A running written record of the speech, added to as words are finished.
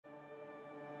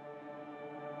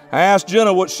I asked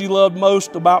Jenna what she loved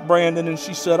most about Brandon, and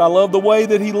she said, "I love the way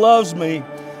that he loves me.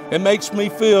 It makes me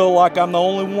feel like I'm the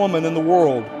only woman in the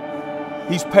world.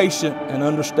 He's patient and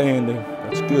understanding."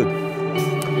 That's good.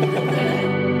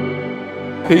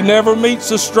 He never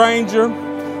meets a stranger.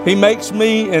 He makes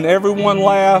me and everyone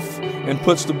laugh and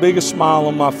puts the biggest smile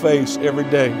on my face every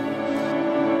day.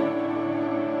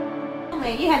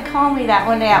 You had called me that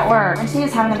one day at work, and she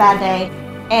was having a bad day,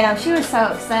 and she was so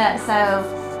upset. So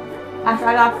after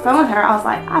I got off the phone with her, I was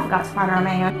like, I've got to find her a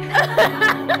man.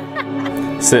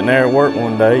 Sitting there at work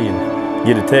one day and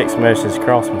get a text message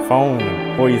across my phone,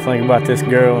 and what do you think about this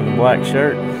girl in the black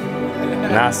shirt?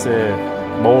 And I said,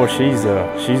 boy, she's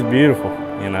beautiful,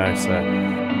 you know. So.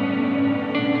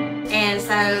 And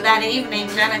so that evening,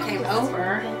 Jenna came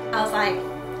over. I was like,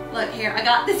 look here, I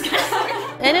got this guy.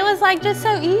 And it was like just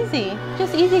so easy,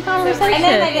 just easy conversation. And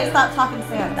then they didn't stop talking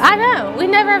soon. I know, we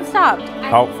never have stopped.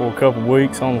 Talked for a couple of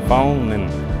weeks on the phone, and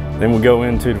then we go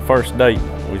into the first date.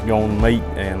 We was going to meet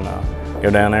and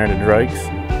go down there to Drake's.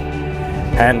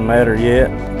 Hadn't met her yet,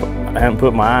 I hadn't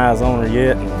put my eyes on her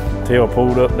yet until I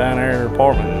pulled up down there at her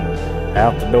apartment.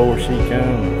 Out the door she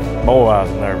come. Boy, I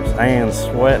was nervous, hands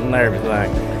sweating and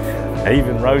everything.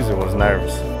 Even Rosa was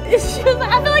nervous. She was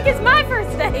like, I feel like it's my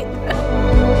first date.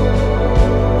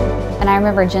 And I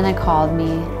remember Jenna called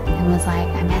me and was like,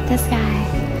 I met this guy.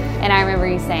 And I remember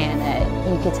you saying that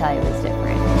you could tell he was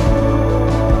different.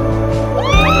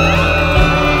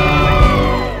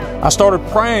 I started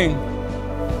praying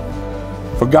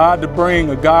for God to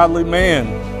bring a godly man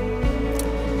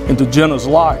into Jenna's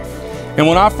life. And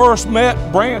when I first met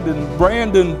Brandon,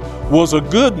 Brandon was a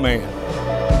good man.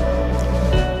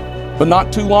 But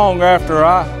not too long after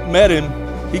I met him,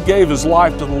 he gave his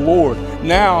life to the Lord.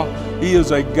 Now he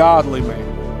is a godly man,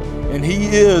 and he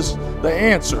is the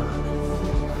answer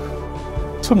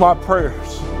to my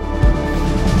prayers.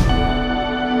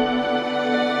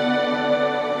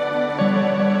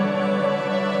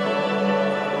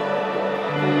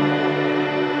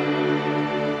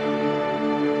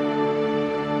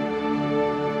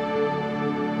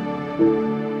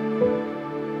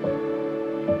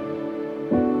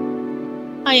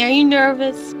 Honey, are you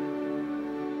nervous?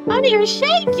 Honey, you're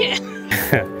shaking.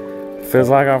 Feels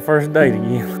like our first date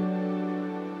again.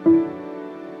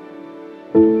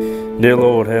 Dear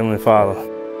Lord, Heavenly Father,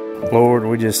 Lord,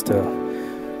 we just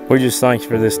thank you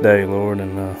for this day, Lord,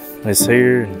 and it's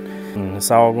here, and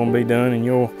it's all going to be done in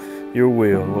your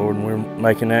will, Lord, and we're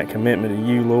making that commitment to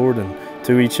you, Lord, and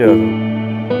to each other.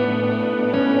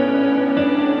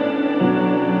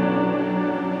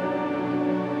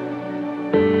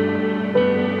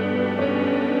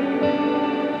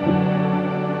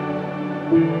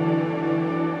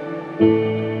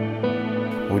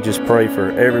 We just pray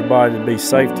for everybody to be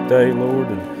safe today, Lord,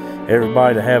 and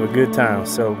everybody to have a good time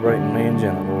celebrating me and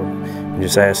Jenna, Lord. We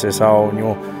just ask this all in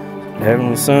your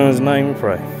Heavenly Son's name we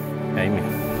pray. Amen.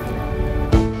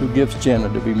 Who gives Jenna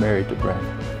to be married to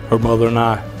Brandon? Her mother and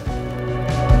I.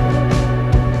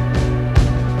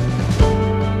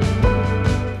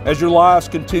 As your lives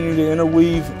continue to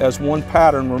interweave as one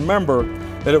pattern, remember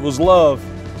that it was love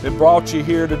that brought you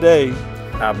here today.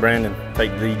 I, Brandon,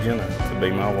 take thee, Jenna, to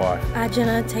be my wife. I,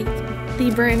 Jenna, take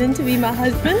thee, Brandon, to be my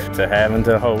husband. To have and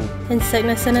to hold. In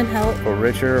sickness and in health. For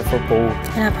richer or for poor.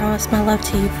 And I promise my love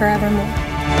to you forevermore.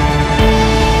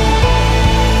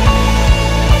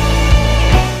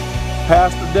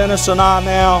 Pastor Dennis and I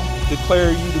now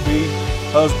declare you to be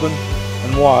husband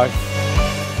and wife.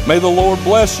 May the Lord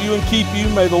bless you and keep you.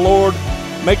 May the Lord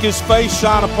make his face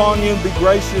shine upon you and be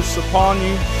gracious upon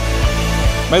you.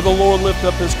 May the Lord lift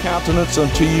up his countenance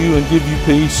unto you and give you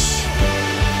peace.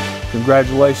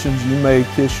 Congratulations, you may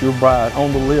kiss your bride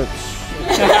on the lips.